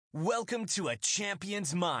Welcome to A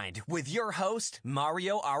Champion's Mind with your host,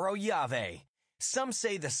 Mario Arroyave. Some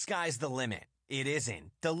say the sky's the limit. It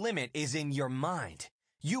isn't. The limit is in your mind.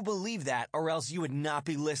 You believe that, or else you would not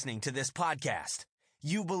be listening to this podcast.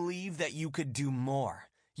 You believe that you could do more.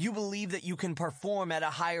 You believe that you can perform at a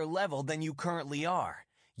higher level than you currently are.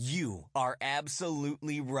 You are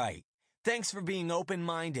absolutely right. Thanks for being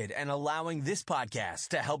open-minded and allowing this podcast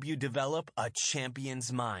to help you develop a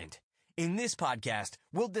champion's mind. In this podcast,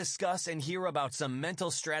 we'll discuss and hear about some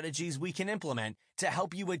mental strategies we can implement to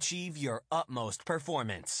help you achieve your utmost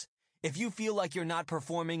performance. If you feel like you're not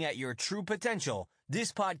performing at your true potential,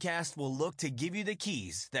 this podcast will look to give you the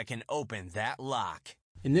keys that can open that lock.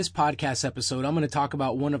 In this podcast episode, I'm going to talk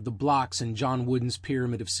about one of the blocks in John Wooden's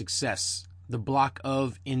Pyramid of Success, the block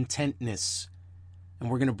of intentness. And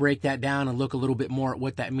we're going to break that down and look a little bit more at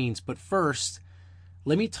what that means. But first,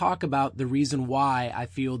 let me talk about the reason why I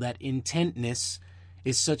feel that intentness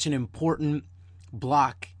is such an important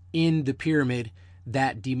block in the pyramid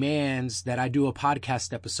that demands that I do a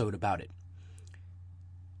podcast episode about it.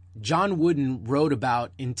 John Wooden wrote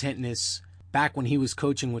about intentness back when he was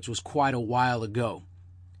coaching, which was quite a while ago.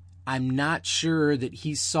 I'm not sure that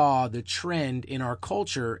he saw the trend in our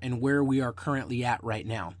culture and where we are currently at right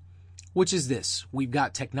now, which is this. We've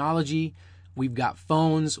got technology, we've got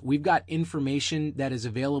phones, we've got information that is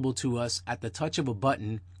available to us at the touch of a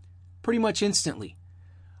button pretty much instantly.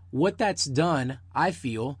 What that's done, I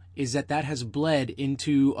feel, is that has bled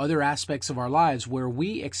into other aspects of our lives where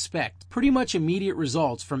we expect pretty much immediate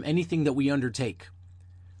results from anything that we undertake.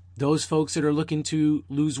 Those folks that are looking to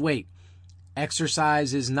lose weight,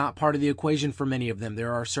 exercise is not part of the equation for many of them.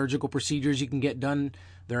 There are surgical procedures you can get done.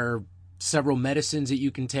 There are several medicines that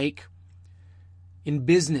you can take. In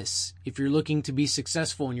business, if you're looking to be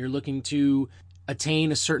successful and you're looking to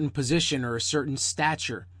attain a certain position or a certain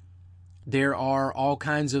stature, there are all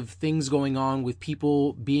kinds of things going on with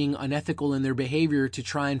people being unethical in their behavior to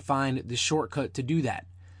try and find the shortcut to do that.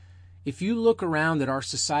 If you look around at our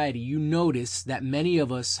society, you notice that many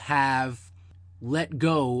of us have let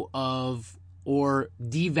go of or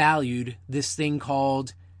devalued this thing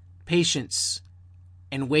called patience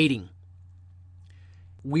and waiting.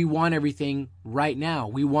 We want everything right now.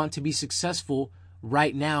 We want to be successful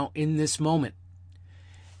right now in this moment.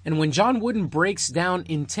 And when John Wooden breaks down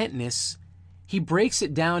intentness, he breaks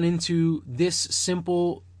it down into this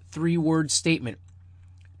simple 3-word statement: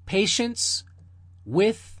 patience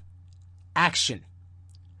with action.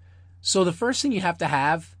 So the first thing you have to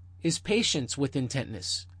have is patience with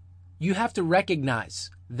intentness. You have to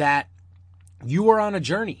recognize that you are on a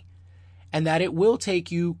journey, and that it will take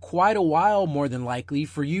you quite a while, more than likely,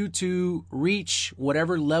 for you to reach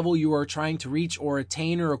whatever level you are trying to reach or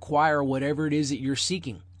attain or acquire whatever it is that you're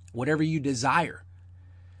seeking, whatever you desire.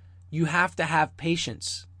 You have to have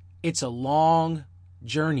patience. It's a long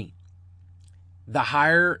journey. The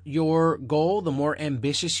higher your goal, the more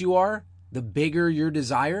ambitious you are, the bigger your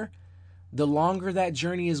desire, the longer that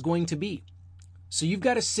journey is going to be. So you've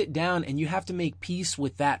got to sit down and you have to make peace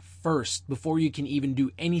with that first before you can even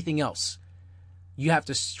do anything else. You have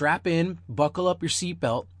to strap in, buckle up your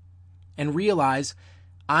seatbelt, and realize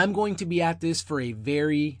I'm going to be at this for a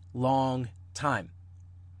very long time.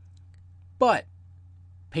 But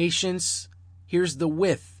patience, here's the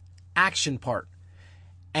with action part.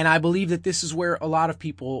 And I believe that this is where a lot of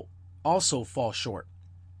people also fall short.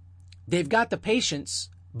 They've got the patience,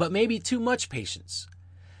 but maybe too much patience.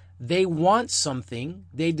 They want something,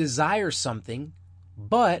 they desire something,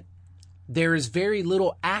 but there is very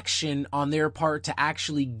little action on their part to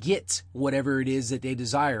actually get whatever it is that they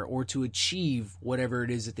desire or to achieve whatever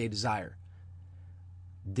it is that they desire.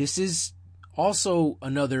 This is also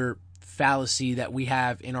another fallacy that we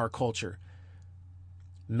have in our culture.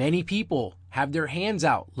 Many people have their hands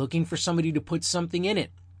out looking for somebody to put something in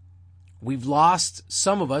it.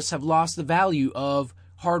 Some of us have lost the value of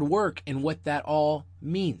hard work and what that all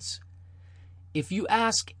means. If you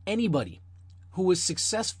ask anybody who is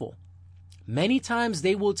successful, many times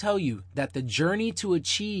they will tell you that the journey to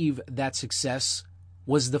achieve that success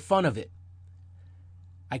was the fun of it.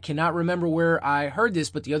 I cannot remember where I heard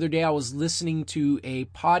this, but the other day I was listening to a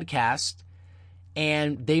podcast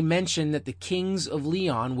and they mentioned that the Kings of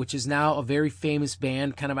Leon, which is now a very famous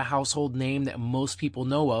band, kind of a household name that most people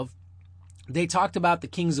know of, they talked about the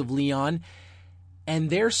Kings of Leon and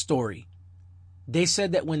their story. They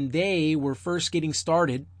said that when they were first getting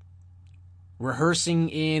started, rehearsing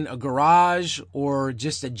in a garage or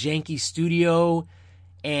just a janky studio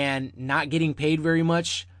and not getting paid very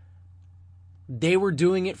much, they were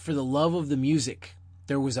doing it for the love of the music.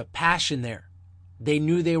 There was a passion there. They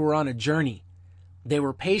knew they were on a journey. They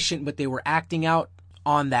were patient, but they were acting out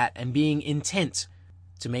on that and being intent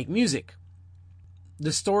to make music.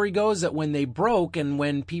 The story goes that when they broke and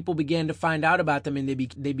when people began to find out about them and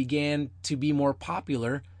they began to be more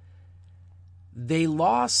popular, they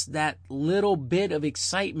lost that little bit of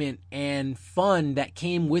excitement and fun that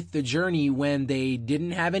came with the journey when they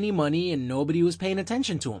didn't have any money and nobody was paying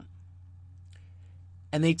attention to them.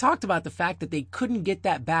 And they talked about the fact that they couldn't get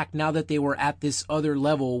that back now that they were at this other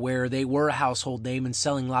level where they were a household name and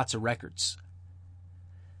selling lots of records.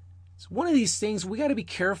 It's one of these things we got to be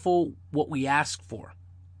careful what we ask for.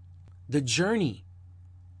 The journey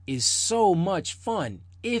is so much fun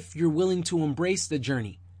if you're willing to embrace the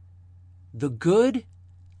journey. The good,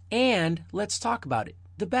 and let's talk about it,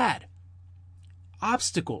 the bad.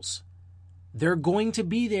 Obstacles. They're going to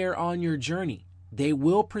be there on your journey. They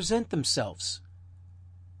will present themselves.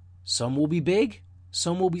 Some will be big,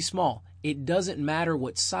 some will be small. It doesn't matter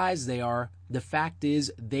what size they are. The fact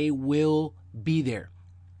is they will be there.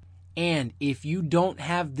 And if you don't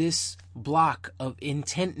have this block of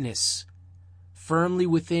intentness firmly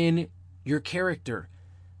within your character,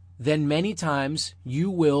 then many times you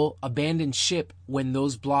will abandon ship when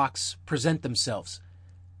those blocks present themselves.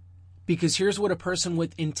 Because here's what a person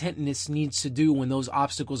with intentness needs to do when those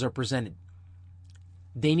obstacles are presented.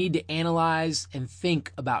 They need to analyze and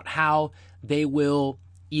think about how they will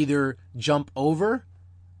either jump over,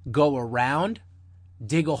 go around,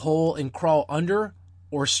 dig a hole and crawl under,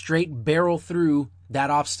 or straight barrel through that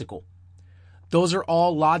obstacle. Those are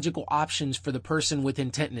all logical options for the person with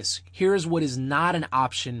intentness. Here's what is not an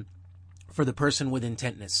option for the person with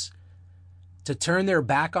intentness: to turn their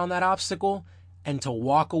back on that obstacle and to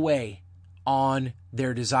walk away on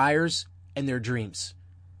their desires and their dreams.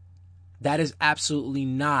 That is absolutely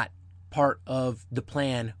not part of the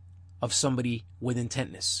plan of somebody with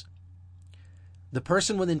intentness. The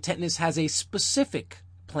person with intentness has a specific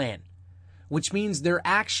plan, which means their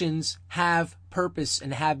actions have purpose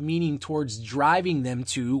and have meaning towards driving them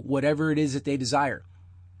to whatever it is that they desire.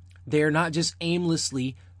 They are not just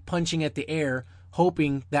aimlessly punching at the air,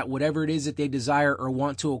 hoping that whatever it is that they desire or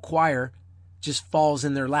want to acquire just falls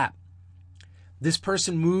in their lap. This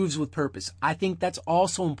person moves with purpose. I think that's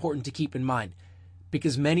also important to keep in mind,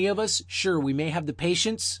 because many of us, sure, we may have the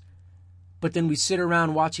patience, but then we sit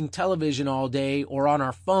around watching television all day or on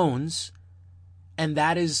our phones, and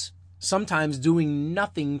that is sometimes doing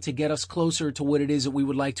nothing to get us closer to what it is that we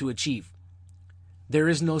would like to achieve. There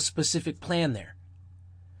is no specific plan there.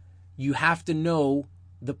 You have to know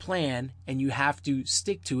the plan and you have to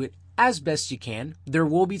stick to it as best you can. There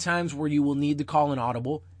will be times where you will need to call an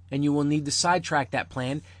audible and you will need to sidetrack that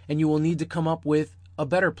plan and you will need to come up with a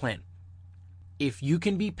better plan. If you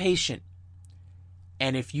can be patient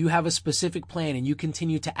and if you have a specific plan and you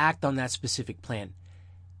continue to act on that specific plan,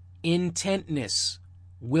 intentness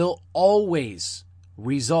will always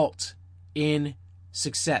result in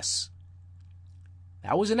success.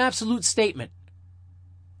 That was an absolute statement,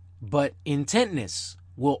 but intentness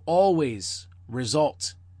will always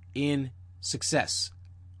result in success.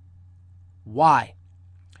 Why?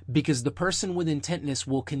 Because the person with intentness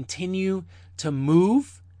will continue to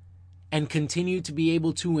move and continue to be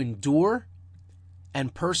able to endure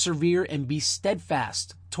and persevere and be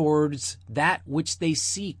steadfast towards that which they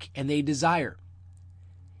seek and they desire.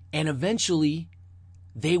 And eventually,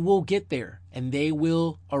 they will get there and they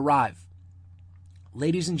will arrive.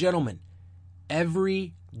 Ladies and gentlemen,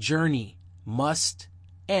 every journey must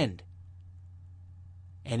end.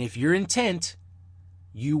 And if you're intent,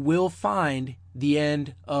 you will find the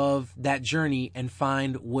end of that journey and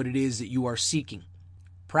find what it is that you are seeking.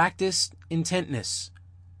 Practice intentness.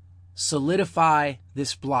 Solidify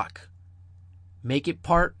this block. Make it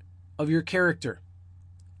part of your character.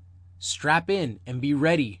 Strap in and be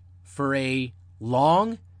ready for a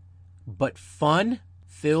long but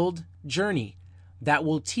fun-filled journey that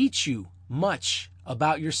will teach you much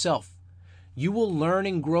about yourself. You will learn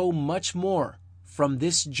and grow much more from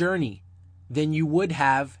this journey than you would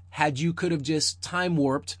have had you could have just time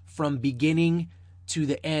warped from beginning to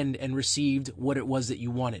the end and received what it was that you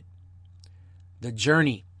wanted. The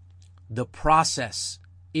journey, the process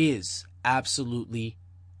is absolutely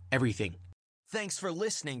everything. Thanks for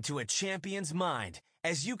listening to A Champion's Mind.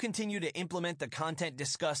 As you continue to implement the content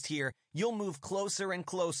discussed here, you'll move closer and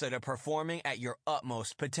closer to performing at your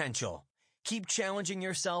utmost potential. Keep challenging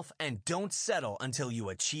yourself and don't settle until you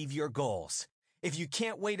achieve your goals. If you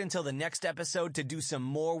can't wait until the next episode to do some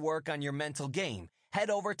more work on your mental game, head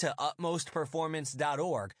over to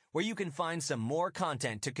utmostperformance.org where you can find some more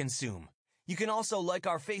content to consume. You can also like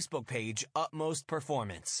our Facebook page, Utmost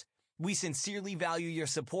Performance. We sincerely value your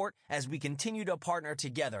support as we continue to partner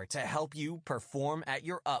together to help you perform at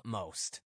your utmost.